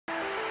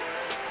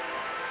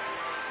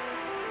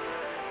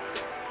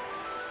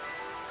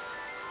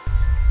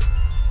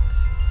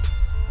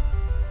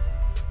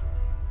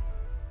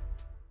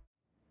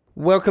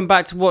Welcome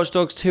back to Watch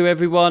Dogs 2,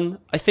 everyone.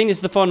 I think this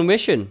is the final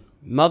mission,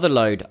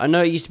 Motherload. I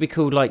know it used to be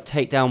called like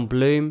Take Down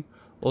Bloom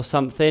or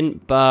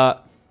something,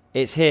 but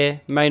it's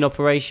here, main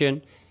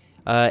operation.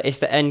 It's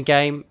the end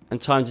game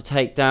and time to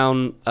take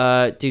down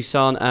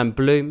Dusan and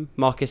Bloom.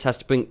 Marcus has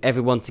to bring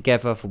everyone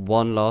together for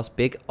one last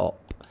big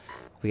op.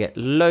 We get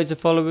loads of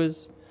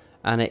followers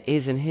and it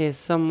is in here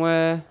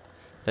somewhere.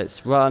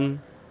 Let's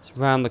run. It's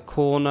around the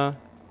corner.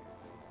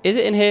 Is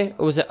it in here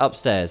or is it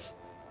upstairs?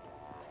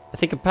 I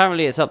think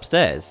apparently it's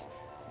upstairs.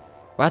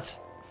 What?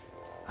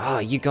 Ah,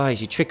 you guys,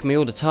 you trick me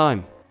all the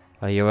time.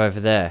 Oh, you're over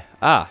there.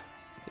 Ah.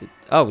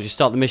 Oh, we'll just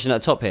start the mission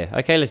at the top here.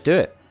 Okay, let's do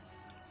it.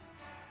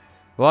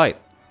 Right.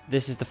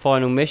 This is the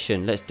final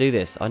mission. Let's do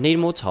this. I need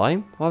more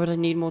time? Why would I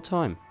need more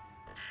time?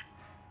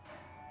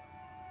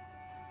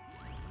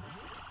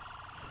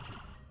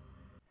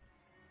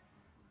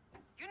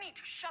 You need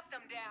to shut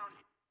them down.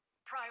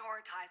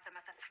 Prioritize them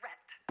as a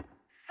threat.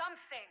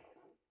 Something.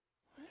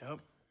 Yep.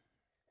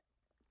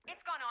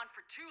 It's gone on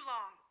for too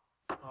long.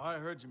 Oh, I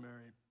heard you,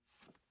 Mary.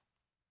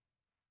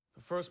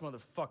 The first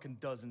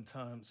motherfucking dozen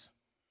times.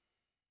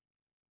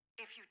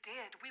 If you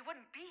did, we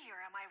wouldn't be here,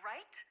 am I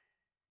right?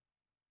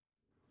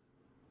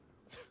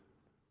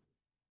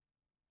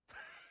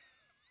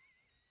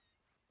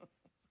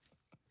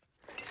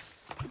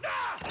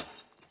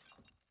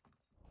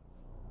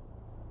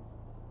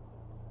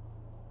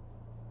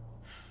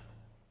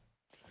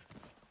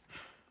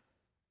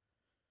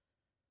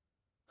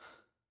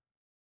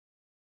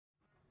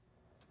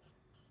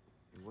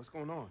 What's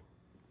going on?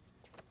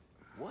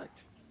 What?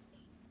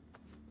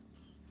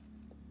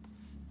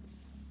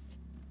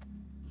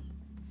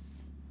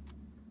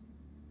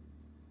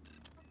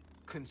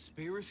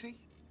 Conspiracy?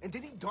 And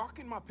did he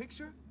darken my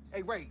picture?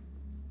 Hey, Ray,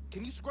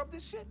 can you scrub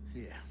this shit?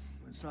 Yeah,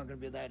 it's not gonna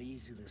be that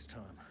easy this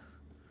time.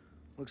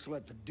 Looks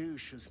like the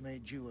douche has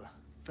made you a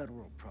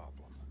federal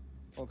problem.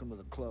 Welcome to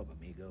the club,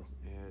 amigo.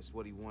 Yeah, it's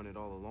what he wanted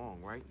all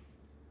along, right?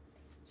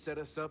 Set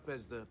us up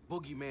as the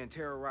boogeyman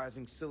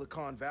terrorizing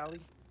Silicon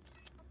Valley.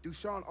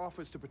 Dusan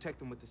offers to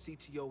protect him with the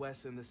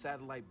ctOS and the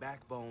satellite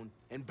backbone,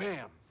 and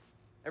bam!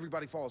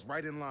 Everybody falls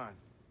right in line.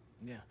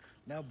 Yeah,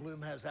 now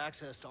Bloom has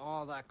access to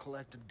all that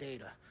collected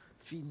data,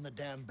 feeding the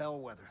damn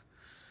bellwether.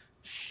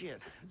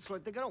 Shit, it's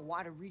like they got a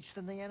wider reach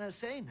than the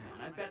NSA now.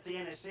 I bet the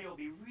NSA will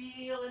be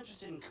real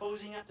interested in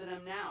cozying up to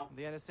them now.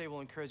 The NSA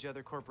will encourage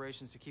other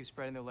corporations to keep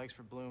spreading their legs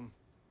for Bloom.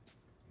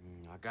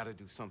 I gotta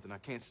do something. I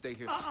can't stay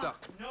here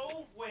stuck.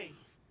 No way.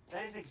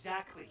 That is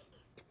exactly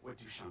what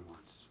Dusan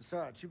wants.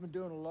 Besides, you've been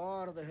doing a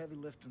lot of the heavy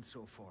lifting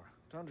so far.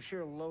 Time to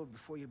share a load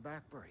before your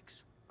back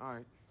breaks. All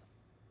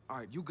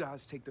right, you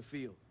guys take the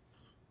field.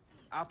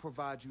 I'll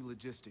provide you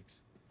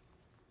logistics.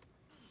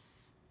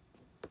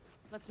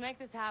 Let's make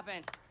this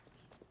happen.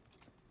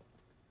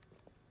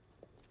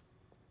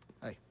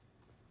 Hey,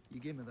 you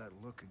gave me that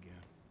look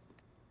again.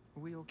 Are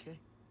we okay?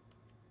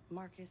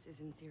 Marcus is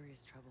in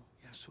serious trouble.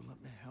 Yeah, so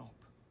let me help.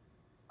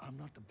 I'm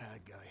not the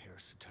bad guy here,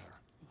 Satara.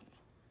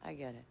 I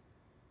get it,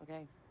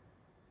 okay?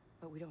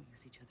 But we don't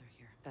use each other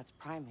here. That's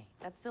Primate.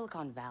 That's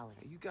Silicon Valley.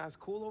 Hey, you guys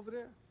cool over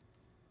there?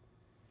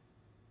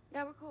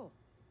 Yeah, we're cool.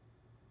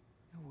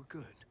 Yeah, we're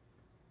good.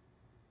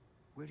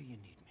 Where do you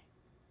need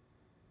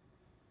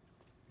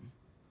me?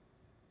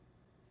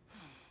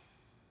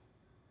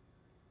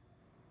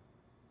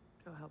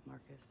 Go help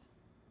Marcus.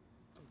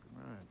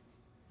 All right.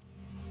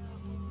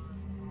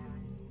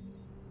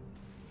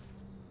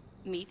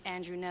 Meet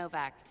Andrew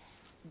Novak,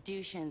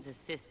 Dushan's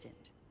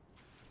assistant.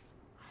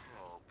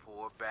 Oh,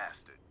 poor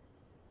bastard.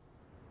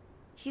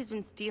 He's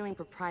been stealing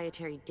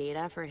proprietary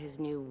data for his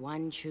new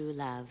one true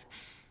love,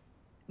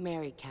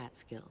 Mary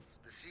Catskills.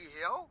 The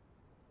CEO?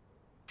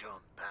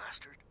 Dumb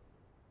bastard.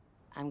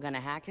 I'm gonna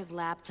hack his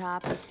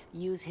laptop,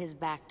 use his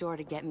backdoor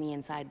to get me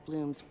inside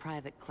Bloom's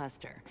private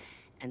cluster,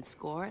 and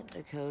score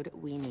the code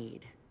we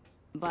need.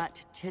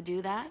 But to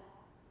do that,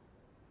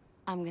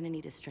 I'm gonna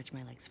need to stretch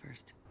my legs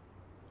first.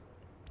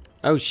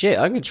 Oh shit,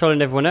 I'm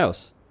controlling everyone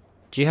else.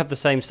 Do you have the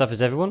same stuff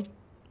as everyone?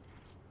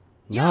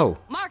 Yo, No.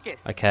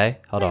 Marcus! Okay,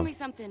 hold Bring on. me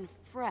something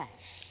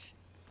fresh.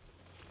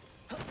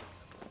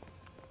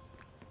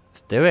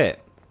 Let's do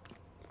it.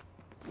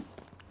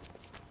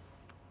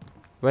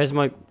 Where's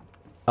my...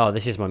 Oh,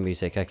 this is my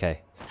music,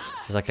 okay.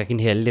 It's like I can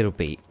hear a little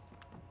beat.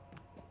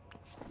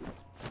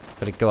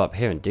 Gotta go up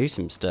here and do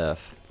some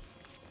stuff.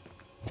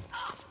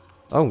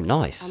 Oh,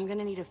 nice. I'm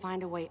gonna need to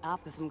find a way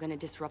up if I'm gonna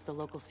disrupt the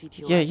local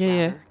ctOS Yeah.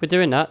 router. We're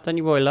doing that. Don't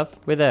you worry, love.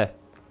 We're there.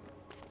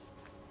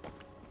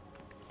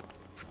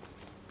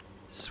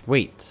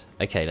 Sweet.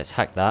 Okay, let's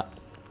hack that.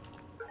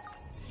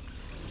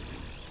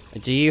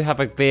 Do you have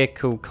a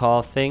vehicle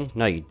car thing?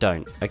 No, you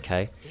don't.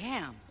 Okay.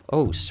 Damn.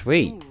 Oh,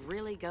 sweet. Bloom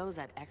really goes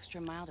that extra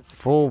mile to protect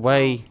its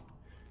Four-way. own.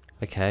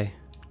 Okay.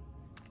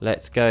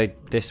 Let's go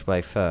this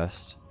way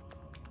first.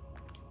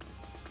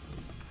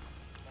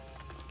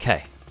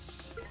 Okay.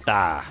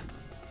 Ah.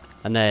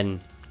 And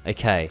then,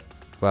 okay.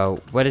 Well,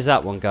 where does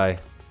that one go?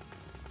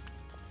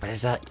 Where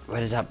does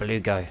that blue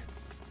go?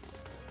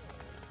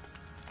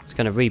 It's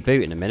gonna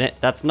reboot in a minute.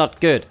 That's not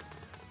good.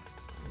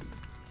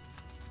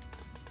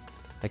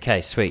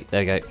 Okay, sweet.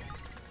 There we go.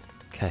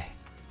 Okay.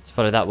 Let's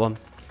follow that one.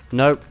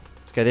 Nope.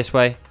 Let's go this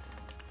way.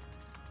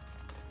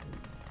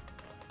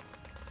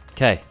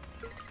 Okay.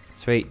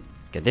 Sweet.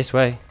 Go this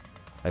way.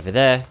 Over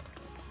there.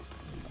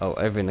 Oh,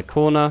 over in the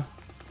corner.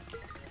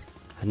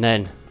 And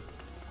then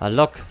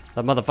unlock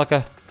that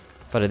motherfucker.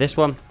 Follow this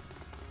one.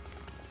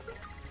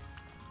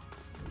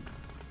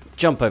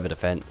 Jump over the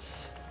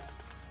fence.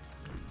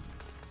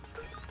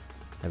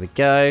 There we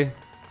go.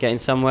 Getting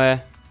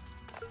somewhere.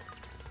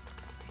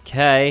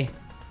 Okay.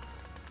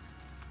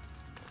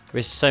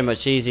 It's so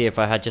much easier if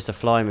I had just a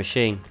flying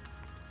machine.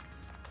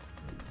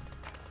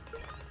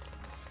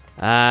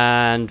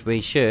 And we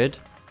should,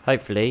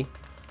 hopefully,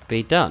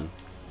 be done.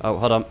 Oh,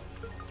 hold on.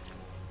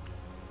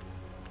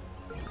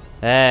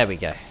 There we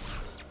go.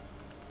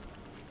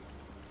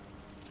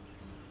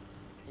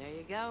 There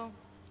you go.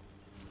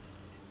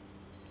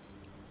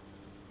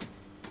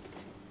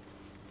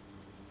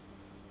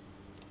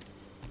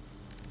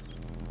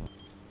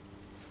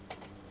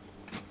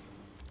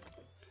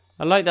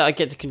 I like that I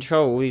get to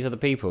control all these other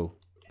people.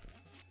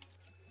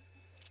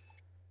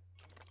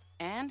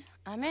 And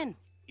I'm in.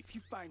 If he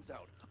finds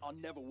out, I'll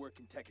never work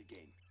in tech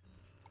again.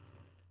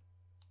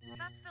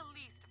 That's the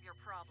least of your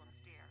problems,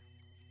 dear.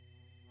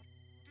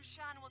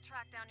 Dushan will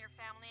track down your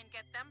family and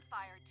get them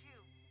fired, too.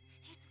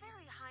 He's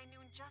very high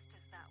noon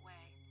justice that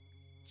way.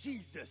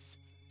 Jesus!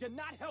 You're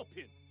not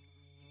helping!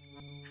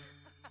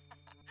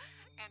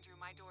 Andrew,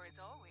 my door is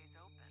always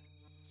open.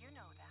 You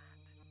know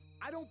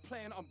that. I don't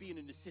plan on being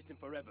an assistant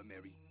forever,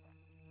 Mary.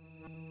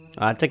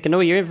 I'm taking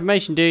all your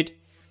information, dude.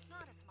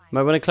 Not as my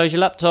Might want to close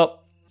your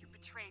laptop. You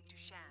betrayed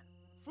Dushan.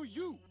 For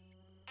you!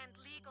 And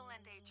legal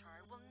and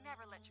HR will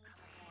never let you come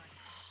aboard.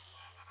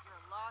 Your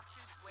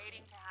lawsuit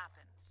waiting to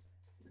happen.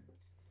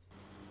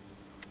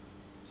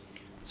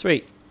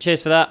 Sweet.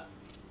 Cheers for that.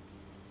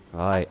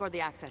 I'll Right. score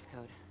the access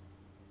code.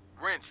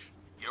 Wrench,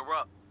 you're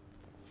up.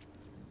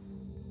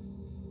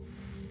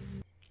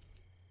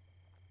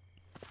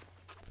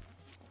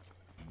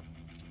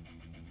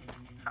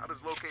 How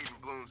does locating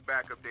Bloom's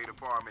backup data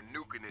farm and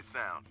nuking it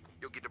sound?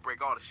 You'll get to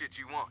break all the shit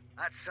you want.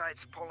 That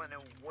site's pulling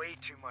in way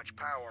too much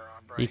power,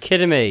 hombre. You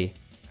kidding me?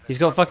 He's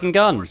got a fucking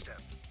gun.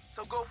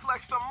 So go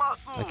flex some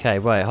muscles. Okay,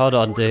 wait, hold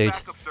on, Restore the dude.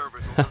 backup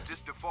servers or we'll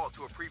just default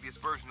to a previous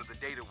version of the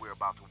data we're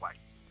about to wipe.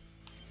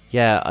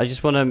 Yeah, I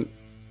just want to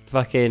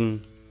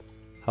fucking...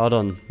 Hold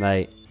on,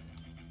 mate.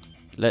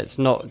 Let's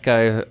not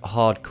go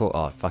hardcore.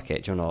 Oh, fuck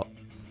it, do you know what?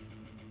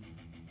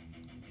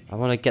 I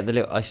want to get the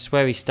little... I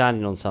swear he's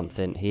standing on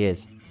something. He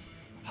is.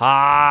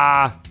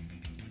 Ha!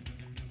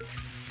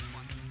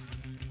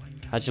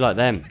 How'd you like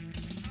them?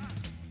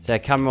 Is there a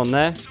camera on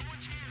there?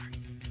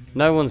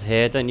 No one's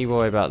here. Don't you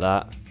worry about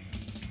that.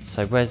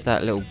 So where's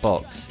that little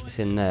box? It's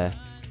in there.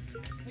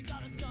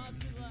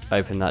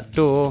 Open that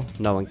door.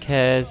 No one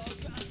cares.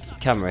 There's a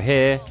camera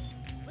here.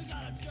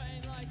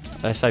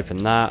 Let's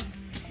open that.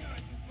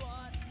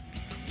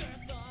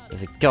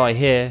 There's a guy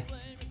here.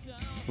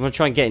 I'm going to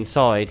try and get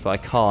inside, but I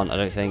can't, I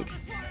don't think.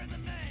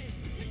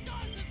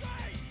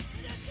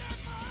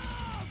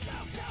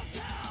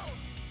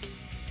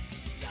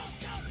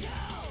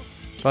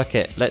 Fuck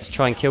it, let's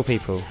try and kill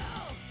people.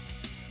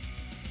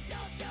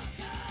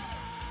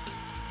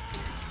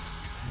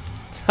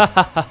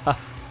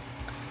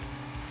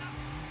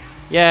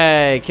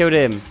 Yay, killed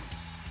him.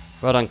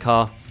 Well done,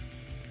 car.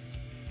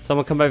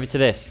 Someone come over to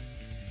this.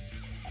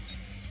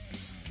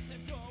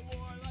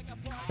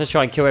 Let's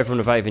try and kill everyone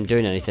without even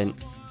doing anything.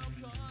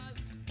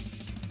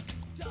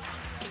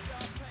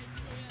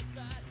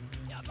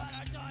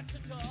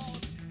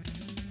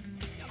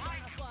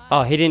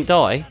 Oh, he didn't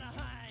die?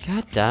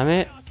 God damn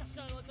it.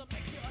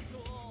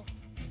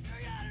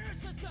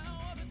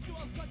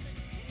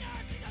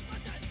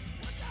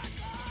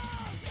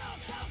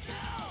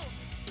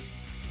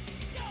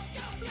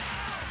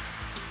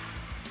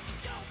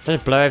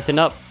 Let's blow everything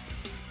up.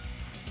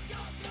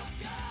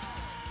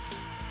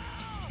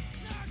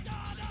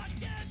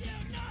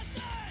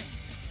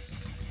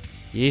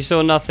 You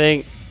saw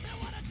nothing.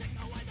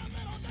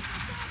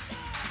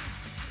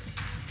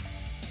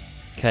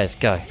 Okay, let's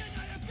go.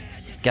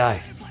 Let's go.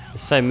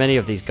 There's so many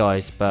of these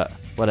guys, but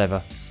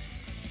whatever.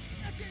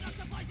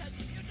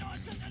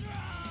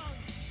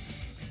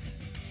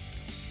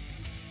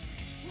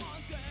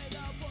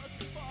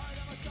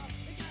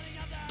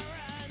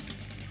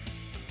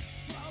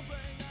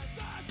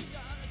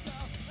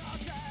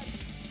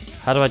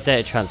 How do I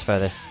data transfer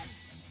this?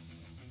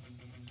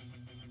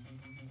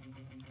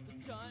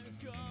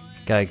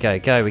 Go, go,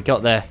 go. We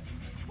got there.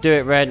 Do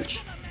it,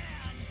 Wrench.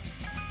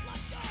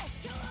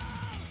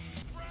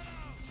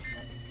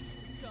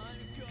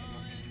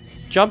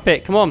 Jump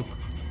it. Come on.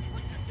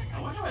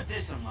 I wonder what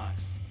this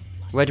unlocks.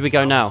 Where do we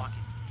go now?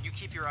 You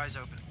keep your eyes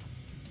open.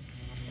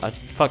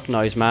 Fuck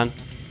knows, man.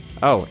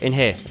 Oh, in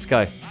here. Let's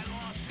go.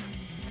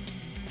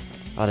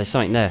 Oh, there's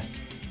something there.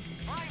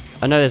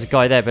 I know there's a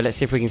guy there, but let's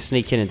see if we can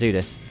sneak in and do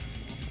this.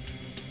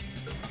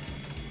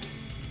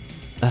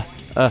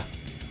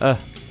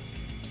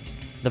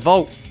 The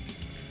vault.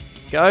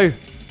 Go.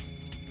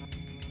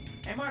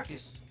 Hey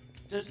Marcus,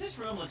 does this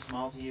room look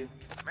small to you?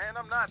 Man,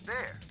 I'm not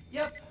there.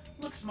 Yep,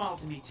 looks small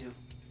to me too.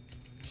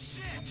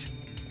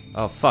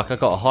 Oh fuck, I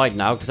gotta hide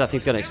now because that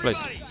thing's gonna explode.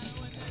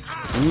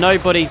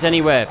 Nobody's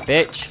anywhere,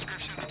 bitch.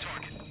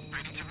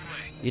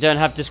 You don't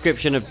have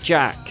description of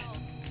Jack.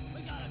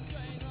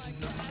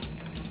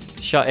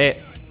 Shut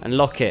it and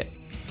lock it.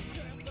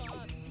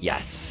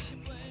 Yes.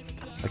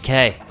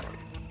 Okay.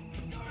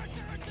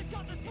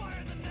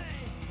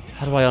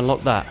 How do I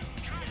unlock that?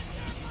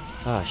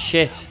 Ah,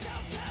 shit.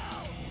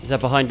 Is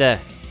that behind there?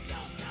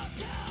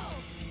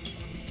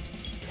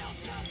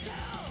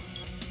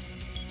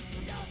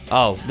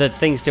 Oh, the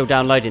thing's still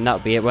downloading. That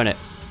would be it, won't it?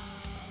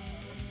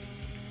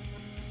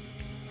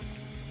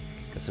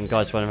 Got some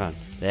guys running around.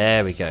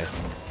 There we go.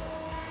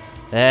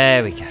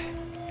 There we go.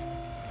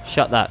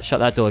 Shut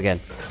that door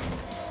again.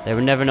 They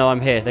will never know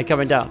I'm here. They're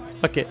coming down.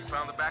 Fuck it.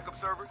 Found the backup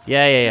servers?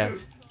 Yeah.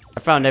 I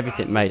found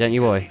everything, mate. Don't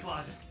you worry.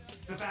 Closet.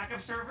 The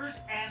backup servers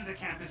and the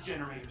campus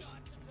generators.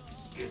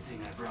 Good thing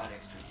I brought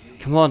extra gear.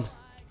 Come on.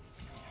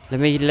 Let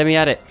me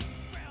at it.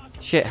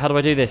 Shit, how do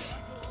I do this?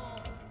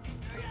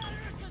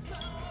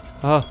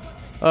 Oh.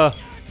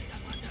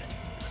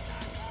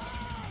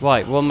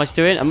 Right, what am I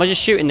doing? Am I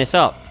just shooting this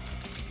up?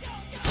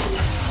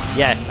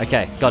 Yeah,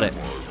 okay, got it.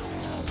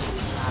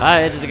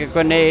 It is a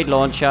grenade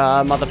launcher.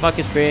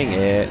 Motherfuckers, bring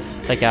it.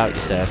 Take out your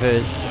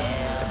servers.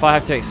 If I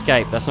have to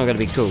escape, that's not going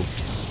to be cool.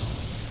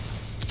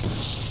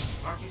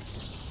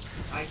 Marcus,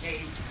 I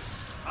came.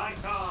 I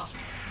saw.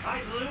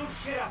 I blew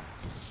shit up.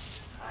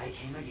 I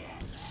came again.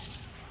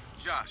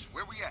 Josh,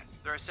 where we at?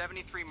 There are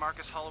 73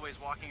 Marcus Holloways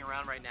walking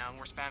around right now, and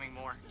we're spamming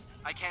more.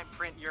 I can't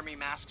print Yermi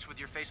masks with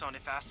your face on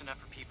it fast enough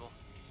for people.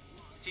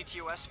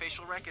 ctOS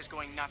facial rec is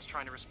going nuts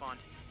trying to respond.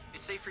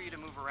 It's safe for you to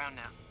move around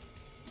now.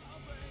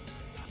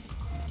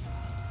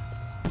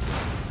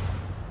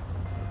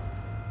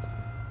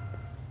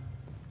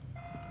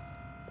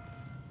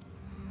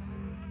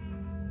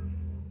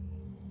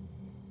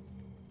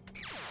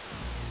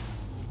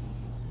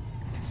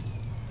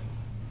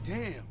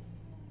 Damn,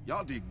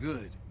 y'all did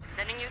good.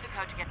 Sending you the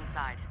code to get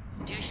inside.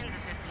 Dushan's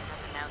assistant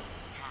doesn't know he's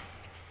been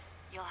hacked.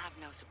 You'll have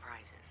no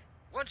surprises.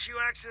 Once you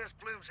access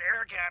Bloom's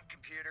air-gapped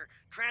computer,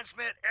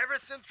 transmit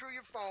everything through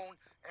your phone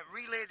and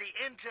relay the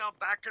intel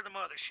back to the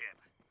mothership.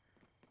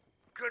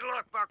 Good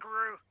luck,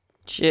 buckaroo.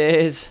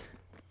 Cheers.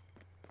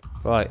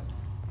 Right.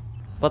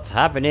 What's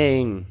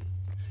happening?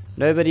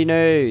 Nobody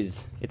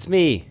knows. It's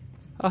me.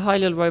 Oh, hi,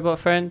 little robot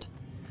friend.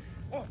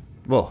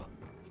 Whoa.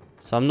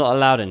 So I'm not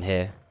allowed in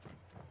here.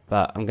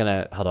 But I'm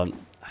gonna... Hold on.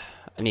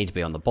 I need to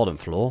be on the bottom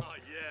floor. Oh,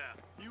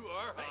 yeah, you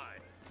are high.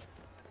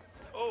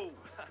 Oh.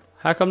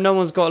 How come no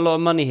one's got a lot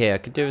of money here? I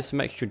could do with some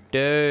extra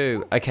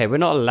dough. Okay, we're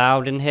not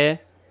allowed in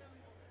here.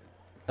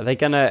 Are they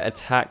gonna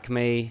attack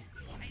me?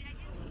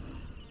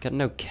 Got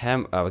no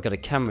cam... Oh, we got a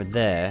camera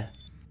there.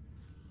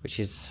 Which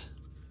is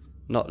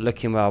not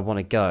looking where I want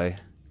to go.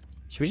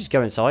 Should we just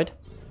go inside?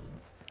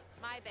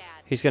 My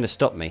bad. Who's gonna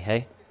stop me,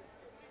 hey?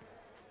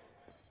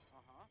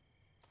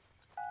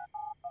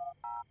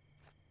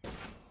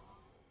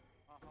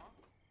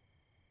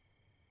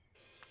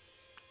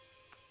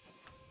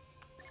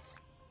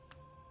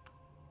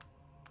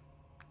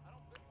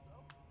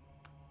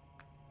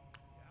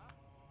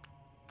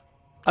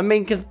 I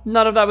mean, because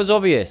none of that was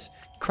obvious.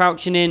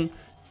 Crouching in,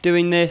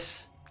 doing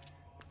this.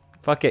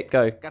 Fuck it,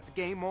 go. Got the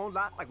game on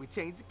lock like we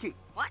changed the key.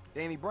 What?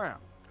 Danny Brown.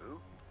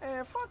 Who?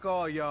 Man, fuck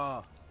all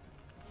y'all.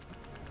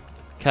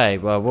 Okay,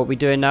 well, what we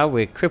doing now?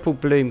 We're Crippled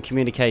Bloom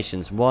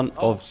Communications, one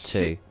of two.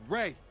 Shit.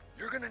 Ray.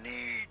 You're gonna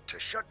need to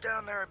shut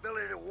down their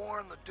ability to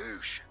warn the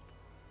douche.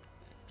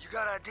 You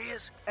got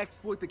ideas?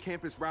 Exploit the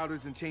campus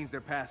routers and change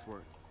their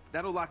password.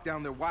 That'll lock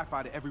down their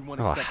Wi-Fi to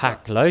everyone Oh, except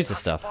hack us. loads of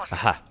stuff. Possible.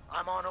 Aha.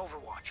 I'm on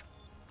Overwatch.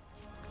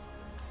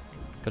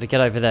 Gotta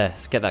get over there.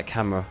 Let's get that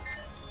camera.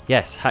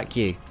 Yes, hack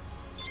you.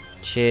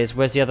 Cheers.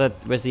 Where's the other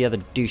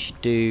douchey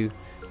do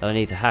that I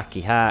need to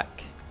hacky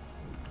hack?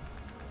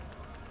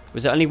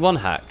 Was it only one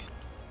hack?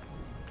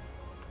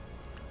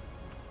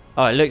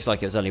 Oh, it looks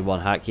like it was only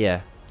one hack,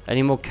 yeah.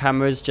 Any more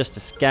cameras just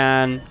to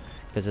scan?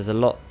 Because there's a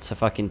lot to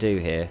fucking do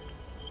here.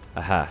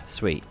 Aha,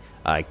 sweet.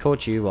 I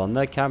caught you on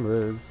the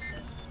cameras.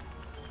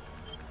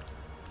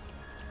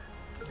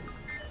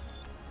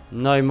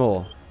 No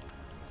more.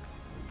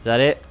 Is that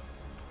it?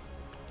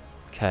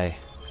 Okay,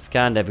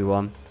 scanned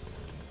everyone.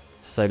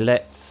 So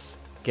let's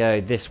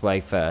go this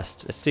way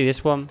first. Let's do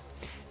this one.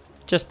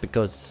 Just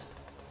because.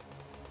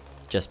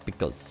 Just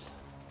because.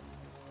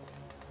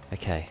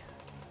 Okay.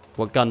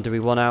 What gun do we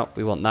want out?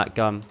 We want that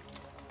gun.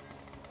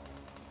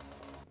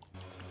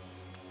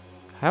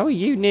 How are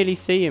you nearly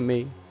seeing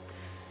me?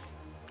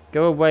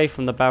 Go away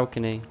from the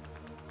balcony.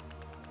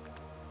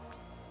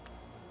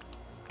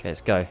 Okay,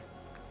 let's go. I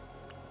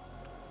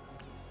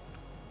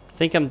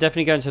think I'm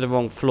definitely going to the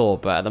wrong floor,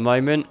 but at the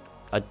moment,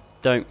 I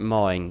don't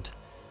mind.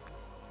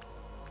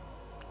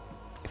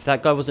 If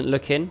that guy wasn't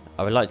looking,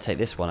 I would like to take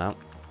this one out.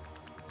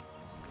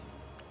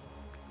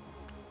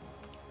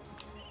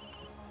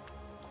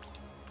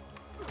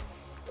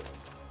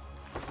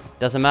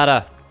 Doesn't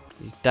matter.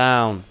 He's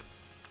down.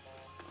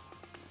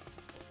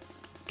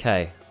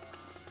 Okay.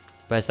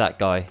 Where's that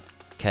guy?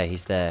 Okay,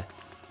 he's there.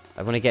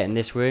 I want to get in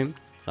this room.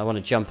 I want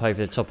to jump over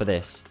the top of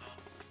this.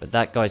 But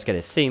that guy's going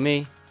to see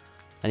me.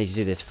 I need to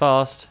do this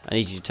fast. I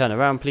need you to turn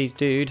around, please,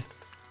 dude.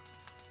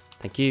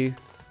 Thank you.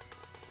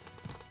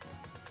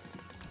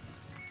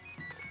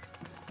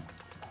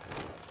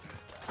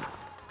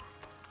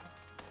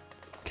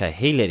 Okay,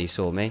 he literally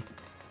saw me.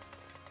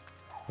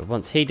 But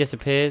once he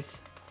disappears,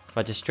 if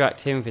I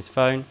distract him with his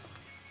phone.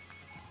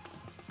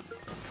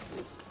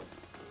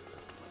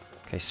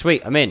 Okay,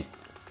 sweet, I'm in.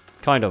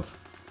 Kind of.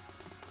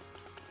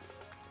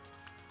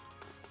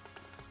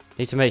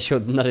 Need to make sure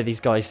none of these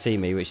guys see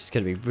me, which is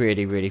going to be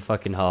really, really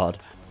fucking hard.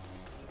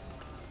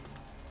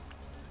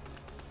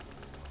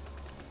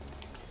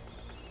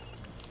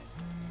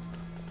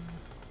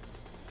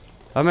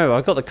 I remember,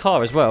 I've got the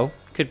car as well.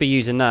 Could be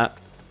using that.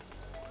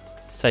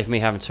 Save me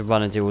having to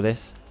run and do all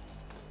this.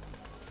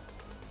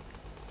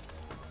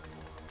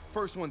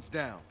 First one's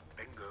down.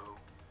 Bingo.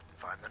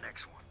 Find the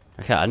next one.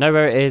 Okay, I know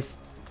where it is.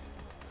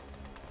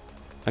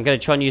 I'm going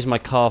to try and use my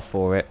car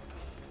for it.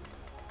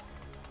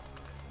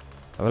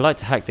 I would like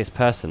to hack this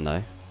person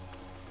though.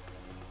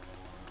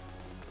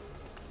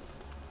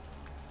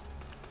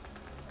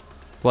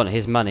 Want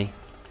his money.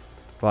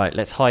 Right,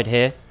 let's hide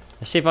here.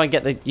 Let's see if I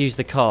can use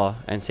the car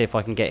and see if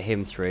I can get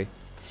him through.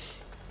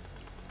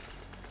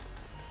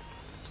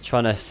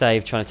 Trying to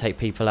save, trying to take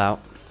people out.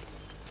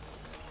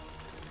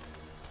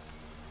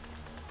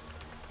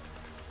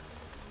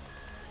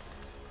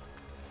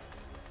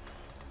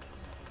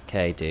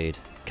 Okay, dude.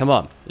 Come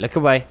on, look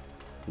away.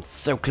 I'm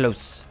so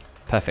close.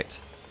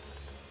 Perfect.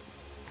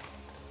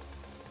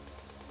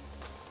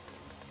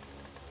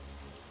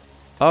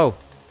 Oh.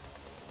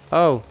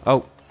 Oh.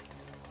 Oh.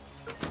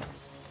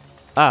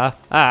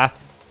 Ah.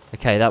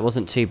 Okay, that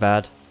wasn't too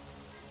bad.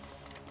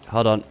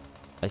 Hold on.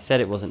 I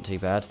said it wasn't too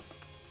bad.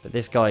 But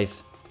this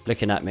guy's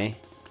looking at me.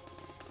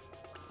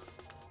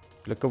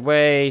 Look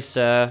away,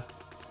 sir.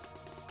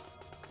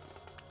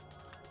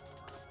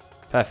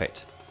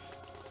 Perfect.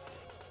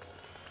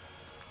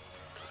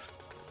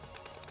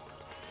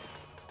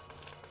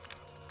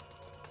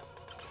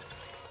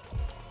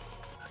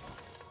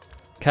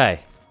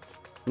 Okay.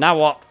 Now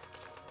what?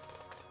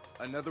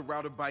 Another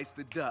router bites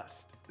the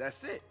dust.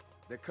 That's it.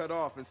 They're cut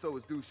off, and so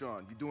is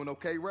Dushan. You doing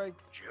okay, Ray?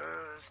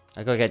 Just...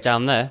 I gotta get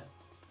down there.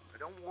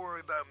 Don't worry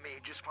about me.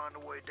 Just find a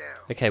way down.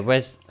 Okay,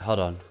 where's... Hold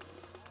on.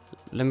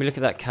 Let me look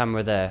at that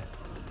camera there.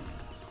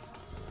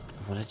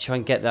 I want to try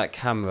and get that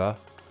camera.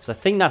 Because I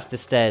think that's the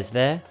stairs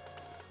there.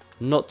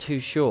 I'm not too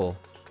sure.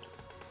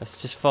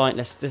 Let's just find...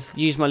 Let's just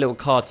use my little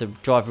car to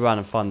drive around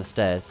and find the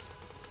stairs.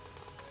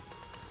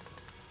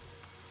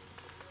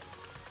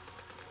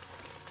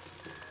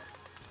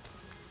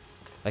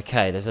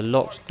 Okay, there's a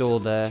locked door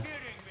there.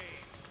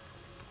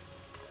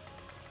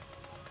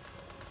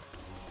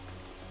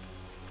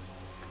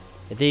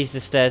 Are these the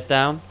stairs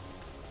down?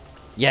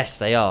 Yes,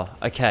 they are.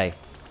 Okay.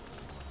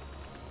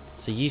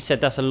 So you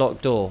said that's a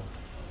locked door.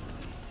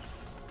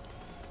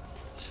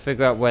 Let's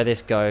figure out where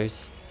this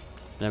goes.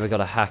 And then we've got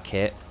to hack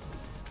it.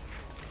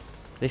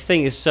 This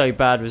thing is so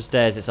bad with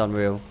stairs, it's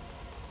unreal.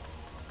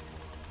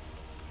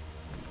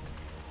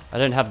 I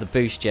don't have the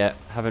boost yet.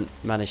 Haven't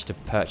managed to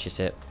purchase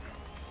it.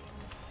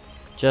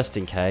 Just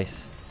in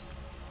case.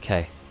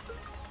 Okay.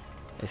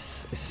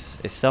 It's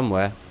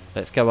somewhere.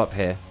 Let's go up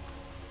here.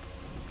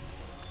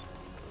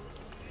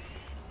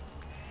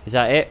 Is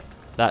that it?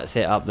 That's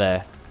it up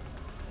there.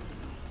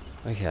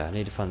 Okay, I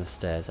need to find the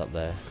stairs up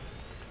there.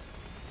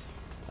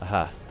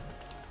 Aha.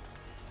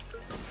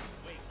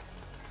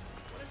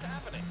 What is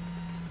happening?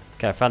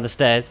 Okay, I found the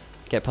stairs.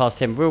 Get past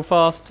him real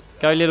fast.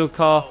 Go, little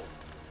car.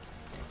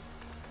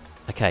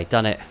 Okay,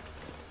 done it.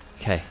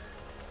 Okay.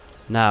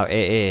 Now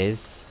it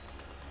is...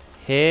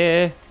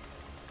 here.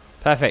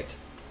 Perfect.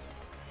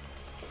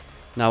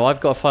 Now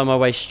I've got to find my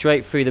way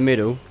straight through the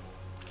middle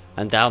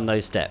and down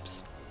those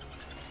steps.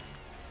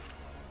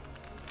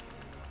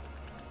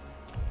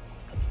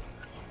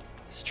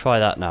 Let's try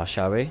that now,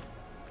 shall we?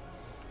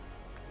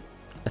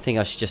 I think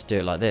I should just do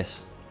it like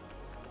this.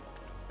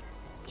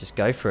 Just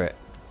go for it.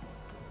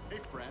 Hey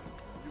friend,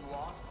 you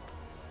lost?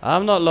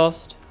 I'm not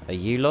lost. Are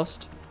you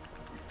lost?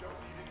 We don't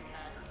need any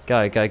hackers.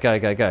 Go, go, go,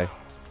 go, go.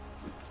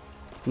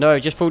 No,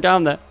 just fall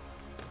down there.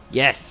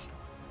 Yes.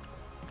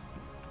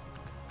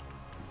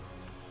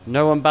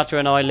 No one batter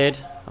an eyelid.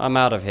 I'm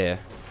out of here.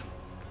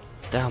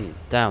 Down,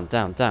 down,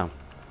 down, down.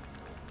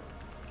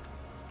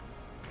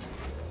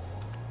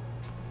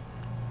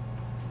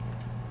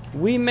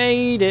 We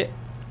made it.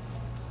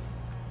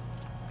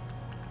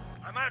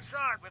 I'm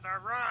outside with our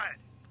ride.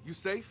 You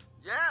safe?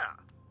 Yeah.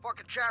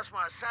 Fucking chaps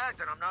my sack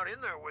that I'm not in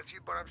there with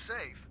you, but I'm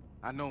safe.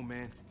 I know,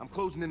 man. I'm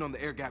closing in on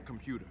the air gap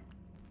computer.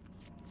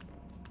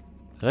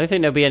 I don't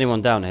think there'll be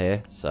anyone down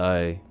here,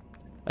 so...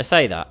 I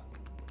say that.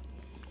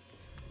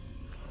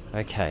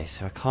 Okay,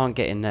 so I can't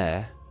get in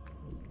there.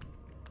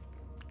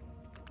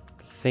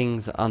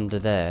 Things under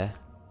there.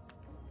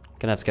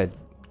 Gonna have to go...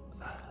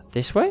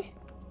 this way?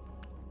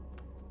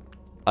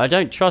 I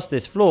don't trust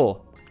this floor.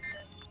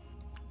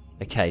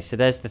 Okay, so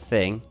there's the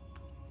thing.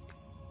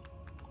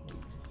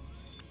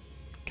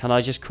 Can I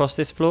just cross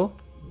this floor?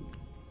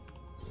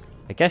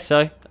 I guess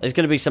so. There's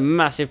going to be some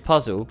massive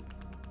puzzle.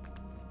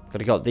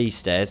 Gotta go up these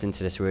stairs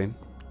into this room.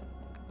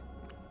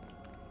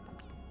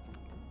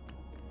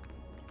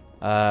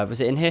 Was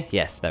it in here?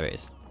 Yes, there it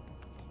is.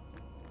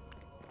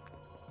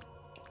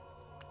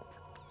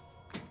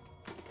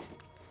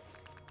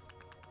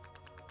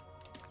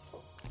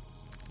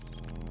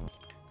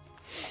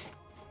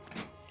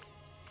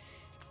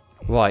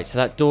 Right, so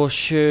that door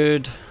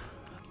should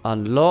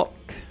unlock.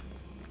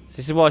 So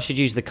this is why I should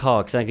use the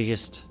car, because I could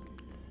just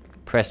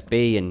press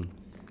B and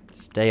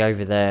stay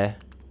over there.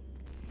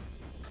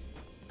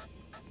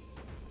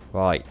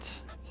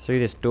 Right, through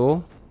this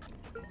door.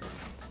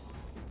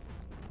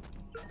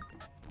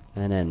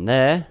 And then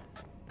there.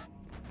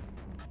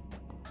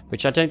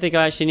 Which I don't think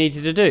I actually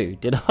needed to do,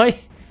 did I?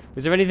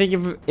 Was there anything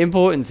of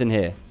importance in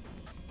here?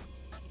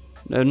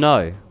 No,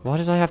 no. Why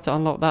did I have to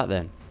unlock that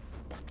then?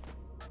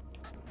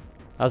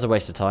 That was a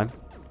waste of time.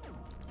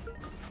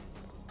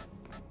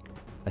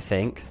 I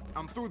think.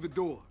 I'm through the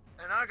door.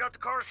 And I got the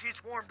car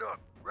seats warmed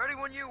up. Ready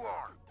when you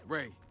are.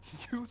 Ray,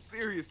 you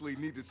seriously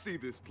need to see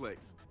this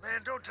place.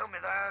 Man, don't tell me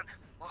that.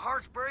 My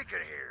heart's breaking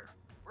here.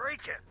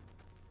 Breaking.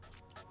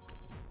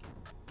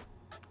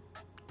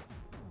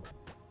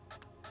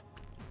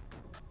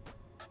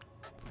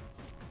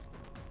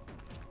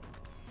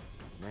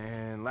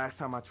 Man, last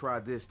time I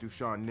tried this,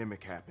 Dushan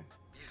Nimic happened.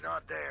 He's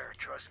not there,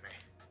 trust me.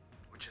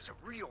 Which is a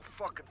real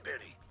fucking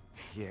pity.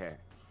 Yeah,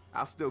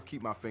 I'll still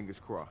keep my fingers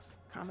crossed.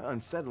 Kinda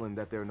unsettling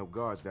that there are no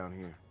guards down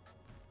here.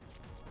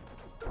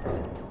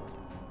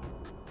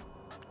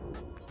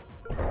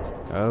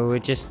 Oh, we're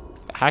just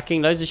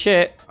hacking loads of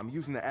shit. I'm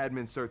using the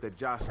admin cert that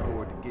Josh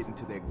scored to get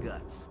into their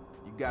guts.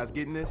 You guys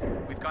getting this?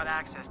 We've got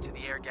access to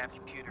the air-gapped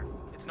computer.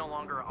 It's no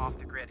longer off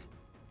the grid.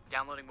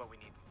 Downloading what we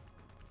need.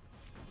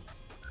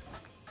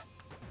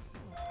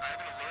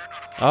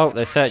 Oh,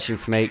 they're searching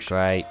for me.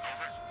 Great.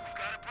 We've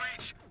got a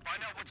breach.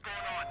 Find out what's going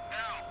on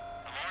now.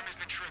 Alarm has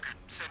been triggered.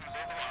 Sending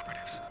local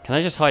operatives. Can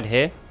I just hide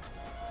here?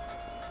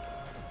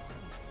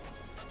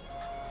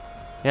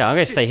 Yeah, I'm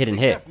gonna stay hidden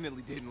here.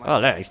 Oh,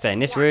 let me stay in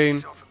this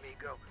room.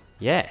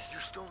 Yes.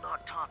 You're still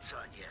not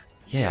topside yet.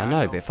 Yeah, I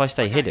know, but if I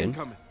stay hidden,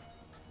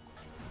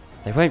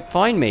 they won't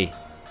find me.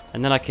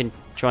 And then I can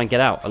try and get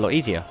out a lot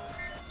easier.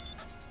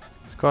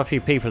 There's quite a few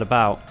people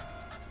about.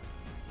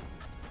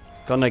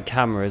 Got no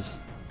cameras.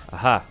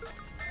 Aha.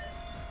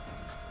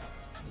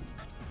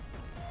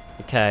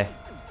 Okay.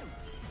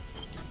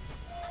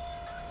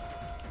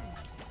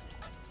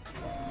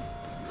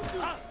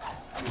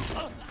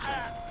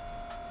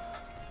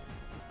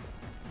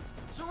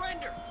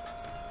 Surrender.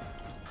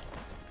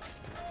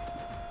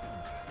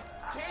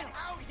 Get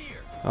out here.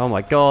 Oh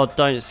my god,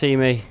 don't see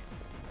me.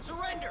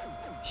 Surrender.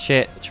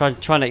 Shit, trying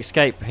to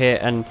escape here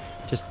and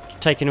just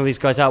taking all these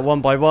guys out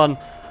one by one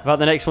without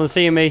the next one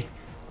seeing me.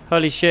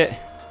 Holy shit.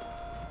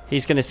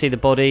 He's going to see the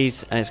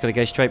bodies and it's going to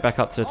go straight back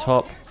up to the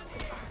top.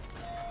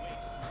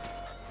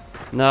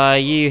 No,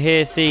 you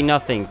here see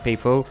nothing,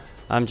 people.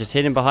 I'm just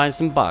hidden behind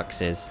some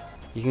boxes.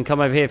 You can come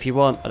over here if you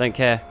want. I don't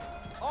care.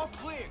 All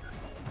clear.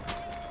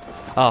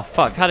 Oh,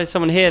 fuck. How did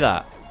someone hear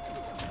that?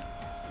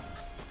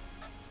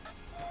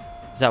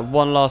 Is that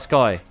one last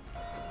guy?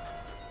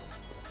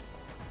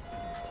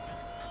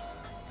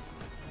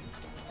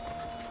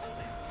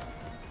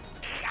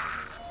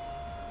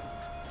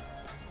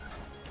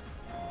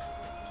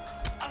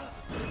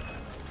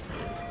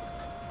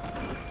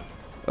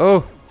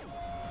 Oh.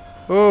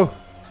 Oh.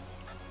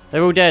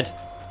 They're all dead.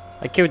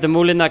 I killed them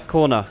all in that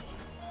corner.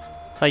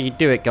 That's how you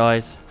do it,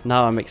 guys.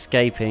 Now I'm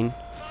escaping.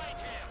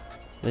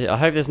 I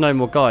hope there's no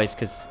more guys,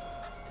 because...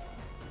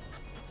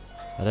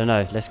 I don't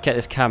know. Let's get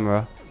this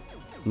camera.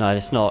 No,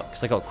 it's not,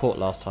 because I got caught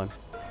last time.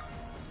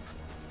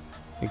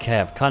 Okay,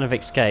 I've kind of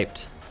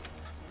escaped.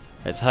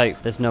 Let's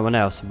hope there's no one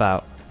else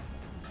about.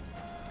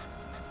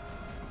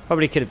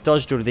 Probably could have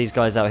dodged all of these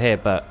guys out here,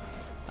 but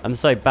I'm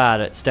so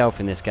bad at stealth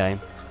in this game.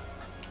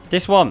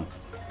 This one!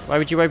 Why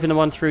would you open the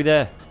one through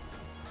there?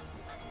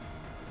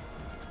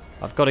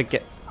 I've got to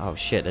get... Oh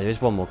shit, there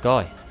is one more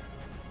guy.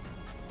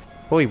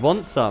 Boy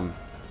wants some.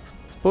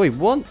 This boy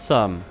wants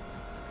some.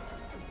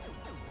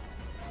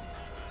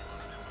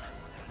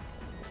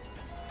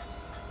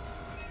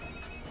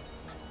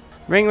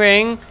 Ring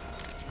ring.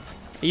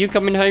 Are you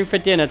coming home for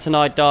dinner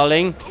tonight,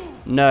 darling?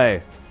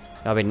 No.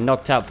 I've been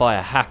knocked out by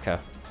a hacker.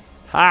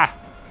 Ha!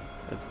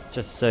 It's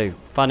just so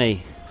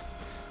funny.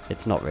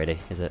 It's not really,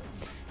 is it?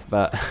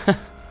 But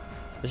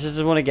I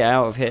just want to get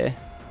out of here.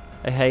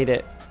 I hate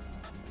it.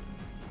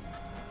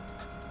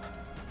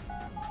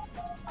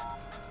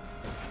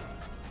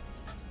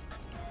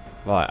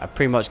 Right, I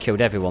pretty much killed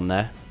everyone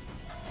there.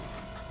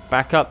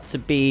 Back up to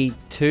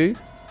B2.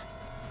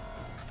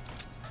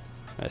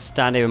 I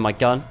stand here with my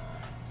gun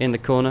in the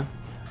corner.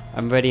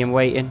 I'm ready and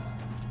waiting.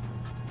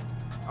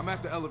 I'm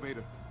at the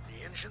elevator.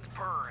 The engine's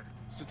purring.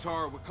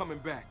 Satara, we're coming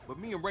back, but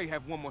me and Ray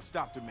have one more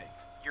stop to make.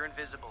 You're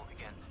invisible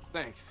again.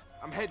 Thanks.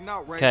 I'm heading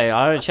out, Ray. Okay,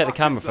 I gotta check the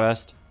camera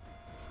first.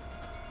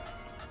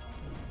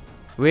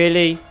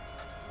 Really?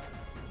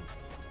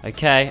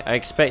 Okay, I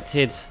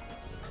expected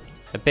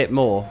a bit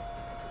more.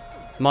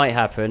 Might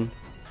happen.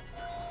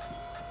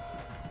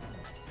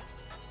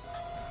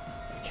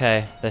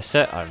 Okay, they're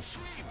set. Oh,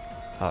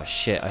 Oh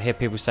shit, I hear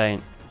people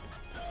saying...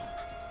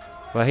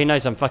 Well, he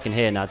knows I'm fucking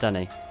here now, doesn't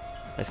he?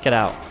 Let's get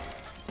out.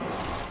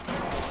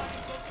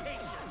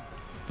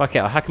 Fuck it,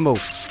 I'll hack them all.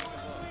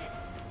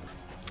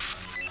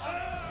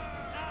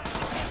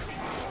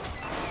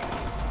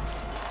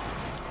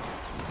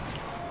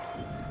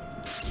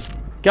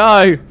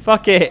 Go!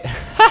 Fuck it!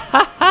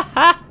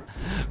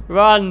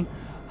 Run!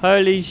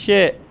 Holy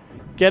shit!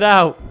 Get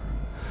out!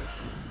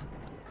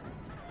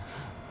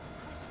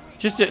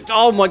 Just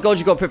oh my god,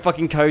 you got to put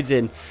fucking codes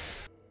in.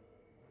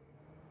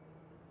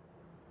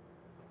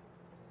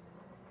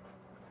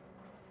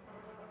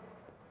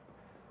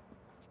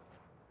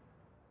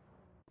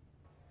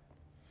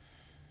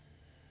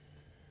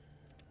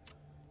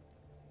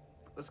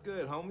 What's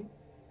good, homie?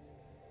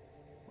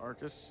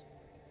 Marcus.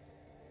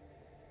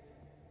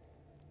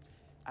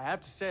 I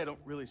have to say, I don't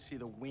really see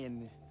the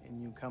win in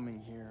you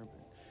coming here,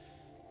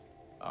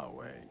 but... Oh,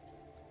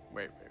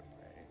 wait.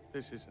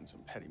 This isn't some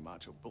petty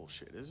macho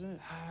bullshit, is it?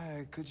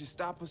 Could you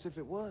stop us if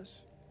it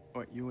was?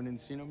 What, you and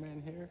Encino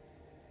Man here?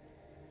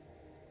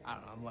 I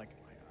don't know, I'm liking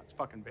my odds.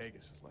 Fucking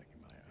Vegas is liking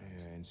my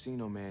odds. Yeah,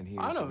 Encino Man here.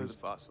 I know who the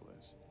fossil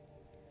is.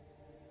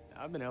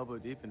 I've been elbow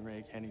deep in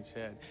Ray Kenny's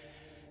head,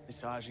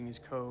 massaging his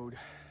code,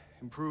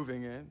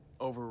 improving it,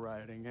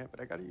 overriding it,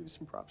 but I gotta use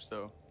some props,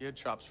 though. You had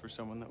chops for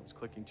someone that was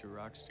clicking two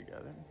rocks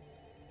together.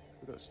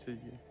 Kudos to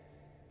you.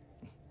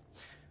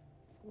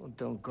 Well,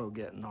 don't go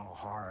getting all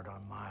hard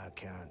on my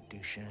account,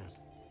 Duchenne.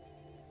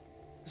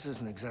 This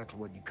isn't exactly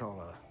what you call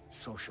a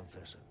social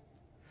visit.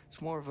 It's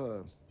more of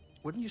a,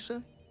 wouldn't you say?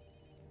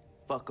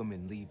 Fuck 'em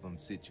and leave 'em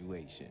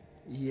situation.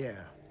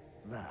 Yeah,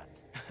 that.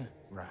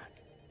 Right.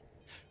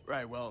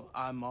 Right, well,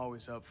 I'm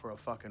always up for a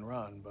fucking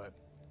run, but...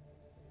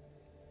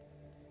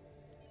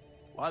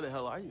 Why the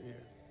hell are you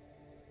here?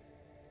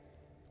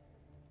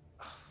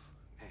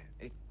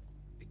 Man,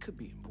 it could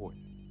be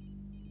important.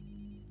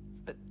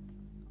 But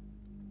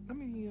let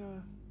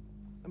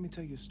me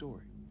tell you a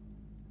story.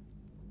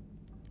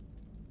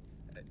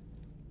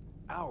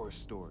 Our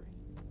story.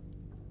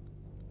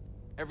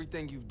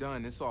 Everything you've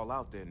done, it's all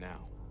out there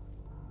now.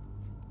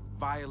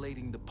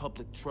 Violating the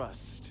public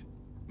trust,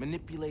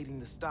 manipulating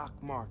the stock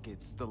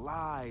markets, the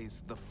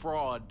lies, the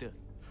fraud.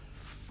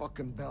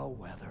 Fucking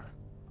bellwether.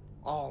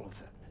 All of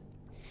it.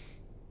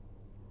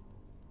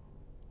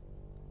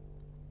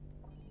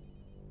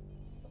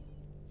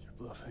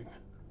 Bluffing.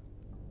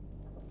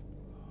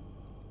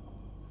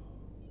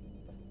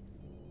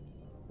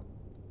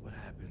 What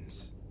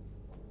happens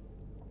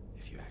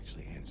if you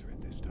actually answer it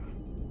this time?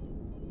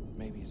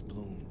 Maybe it's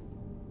Bloom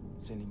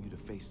sending you to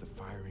face the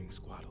firing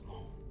squad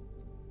alone.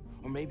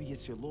 Or maybe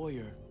it's your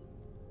lawyer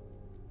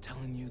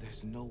telling you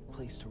there's no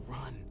place to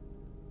run.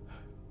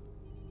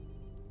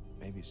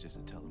 Maybe it's just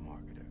a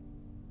telemarketer.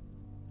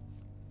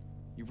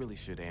 You really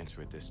should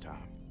answer it this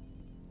time.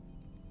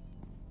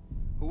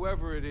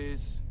 Whoever it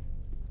is,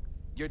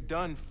 you're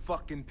done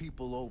fucking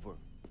people over.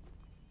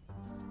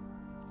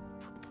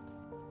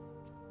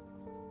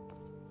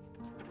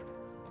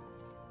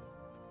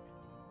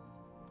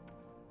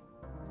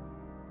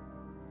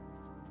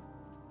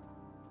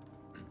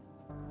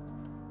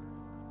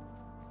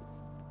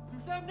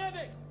 Sam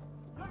Nemec!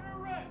 You're under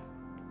arrest!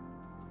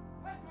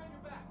 Hands behind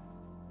your back!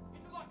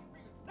 Interlock your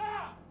fingers,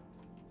 now!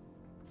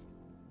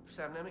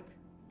 Sam Nemec,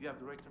 you have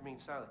the right to remain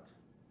silent.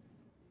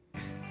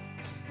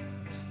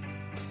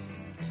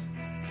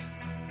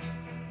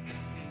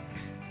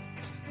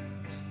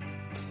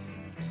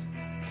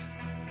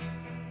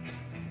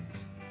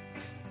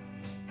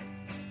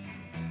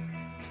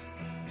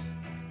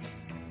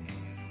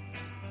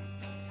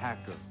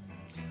 Hacker.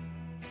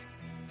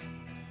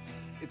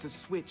 It's a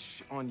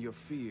switch on your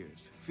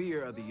fears.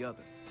 Fear of the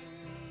other.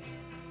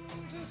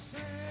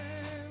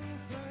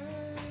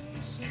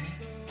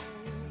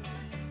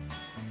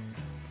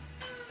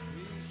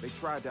 They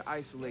tried to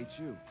isolate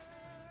you.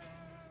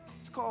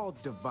 It's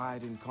called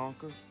divide and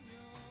conquer.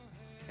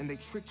 And they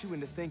tricked you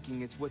into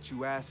thinking it's what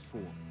you asked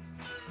for.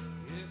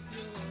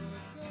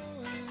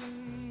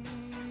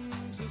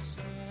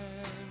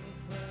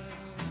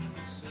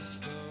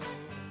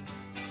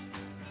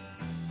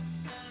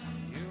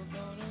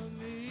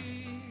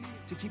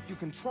 To keep you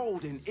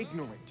controlled and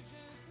ignorant.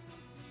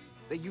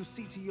 They use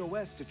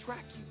ctOS to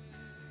track you,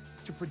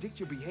 to predict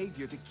your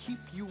behavior, to keep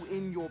you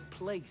in your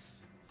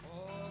place.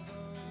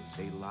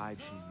 They lied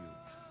to you,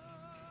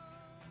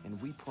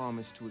 and we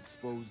promised to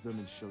expose them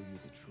and show you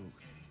the truth.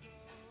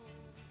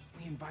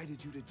 We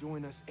invited you to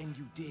join us, and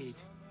you did.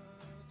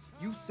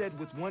 You said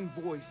with one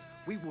voice,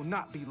 we will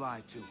not be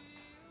lied to.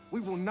 We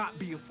will not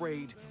be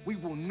afraid. We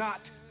will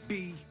not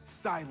be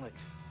silent.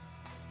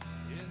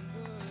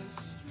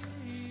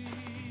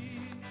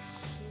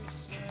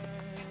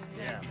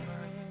 Yeah.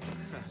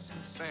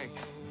 Thanks.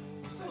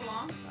 So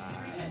long.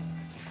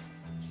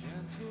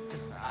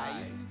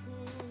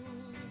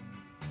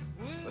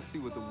 Let's see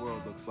what the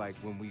world looks like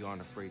when we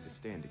aren't afraid to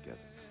stand together.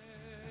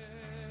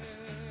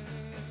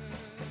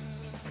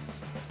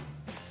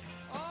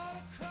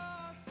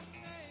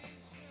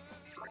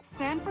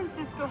 San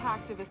Francisco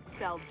hacktivist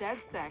cell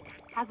Dedsec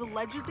has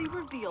allegedly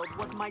revealed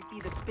what might be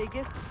the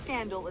biggest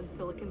scandal in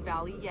Silicon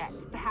Valley yet.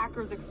 The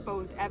hackers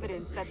exposed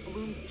evidence that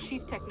Bloom's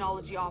chief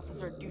technology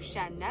officer,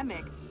 Dusan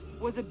Nemec,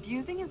 was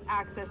abusing his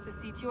access to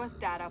ctOS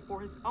data for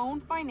his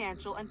own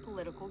financial and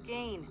political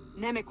gain.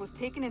 Nemec was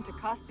taken into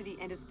custody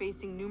and is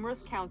facing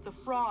numerous counts of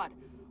fraud,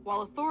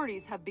 while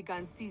authorities have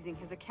begun seizing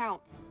his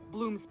accounts.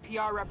 Bloom's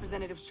PR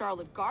representative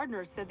Charlotte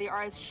Gardner said they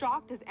are as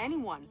shocked as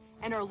anyone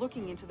and are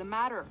looking into the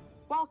matter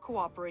while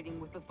cooperating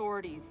with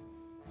authorities.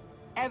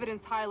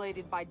 Evidence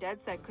highlighted by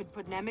Dedsec could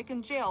put Nemec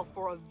in jail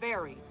for a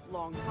very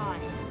long time.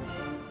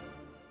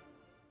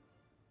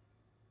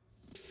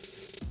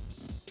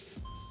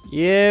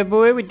 Yeah,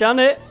 boy, we done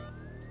it.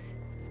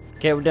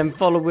 Get with them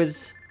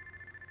followers.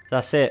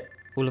 That's it.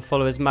 All the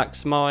followers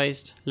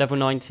maximized. Level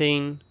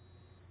 19.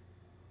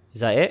 Is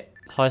that it?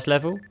 Highest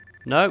level?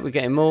 No, we're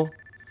getting more.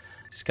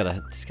 Just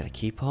gotta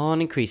keep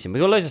on increasing.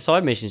 We've got loads of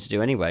side missions to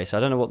do anyway, so I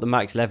don't know what the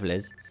max level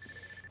is.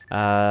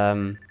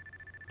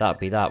 That'd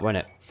be that, won't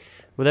it?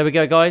 Well, there we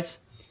go, guys.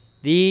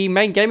 The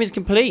main game is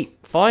complete.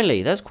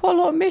 Finally, there's quite a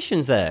lot of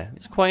missions there.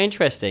 It's quite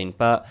interesting,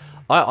 but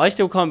I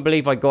still can't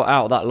believe I got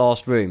out of that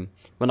last room.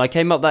 When I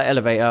came up that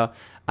elevator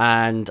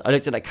and I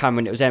looked at that camera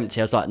and it was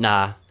empty, I was like,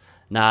 nah,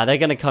 they're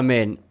gonna come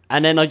in.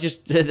 And then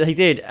they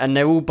did, and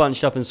they're all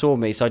bunched up and saw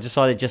me, so I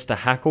decided just to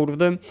hack all of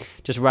them.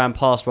 Just ran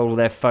past while all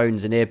their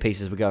phones and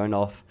earpieces were going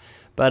off.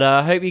 But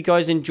I hope you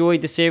guys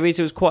enjoyed the series.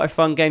 It was quite a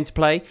fun game to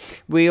play.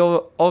 We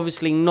are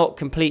obviously not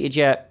completed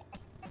yet.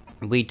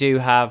 We do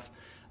have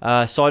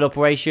side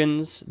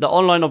operations. The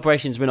online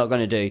operations we're not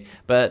going to do,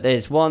 but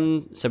there's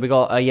one. So we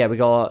got we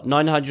got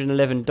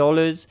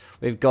 $911.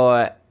 We've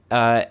got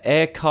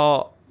air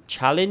cart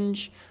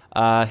challenge,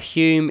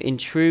 Hume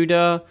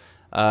intruder.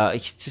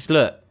 Just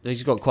look,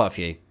 we've got quite a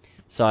few.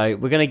 So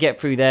we're going to get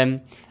through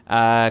them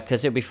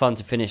because it'll be fun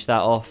to finish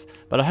that off.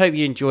 But I hope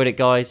you enjoyed it,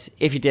 guys.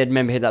 If you did,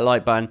 remember hit that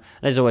like button.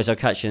 And as always, I'll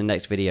catch you in the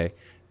next video.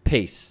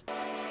 Peace.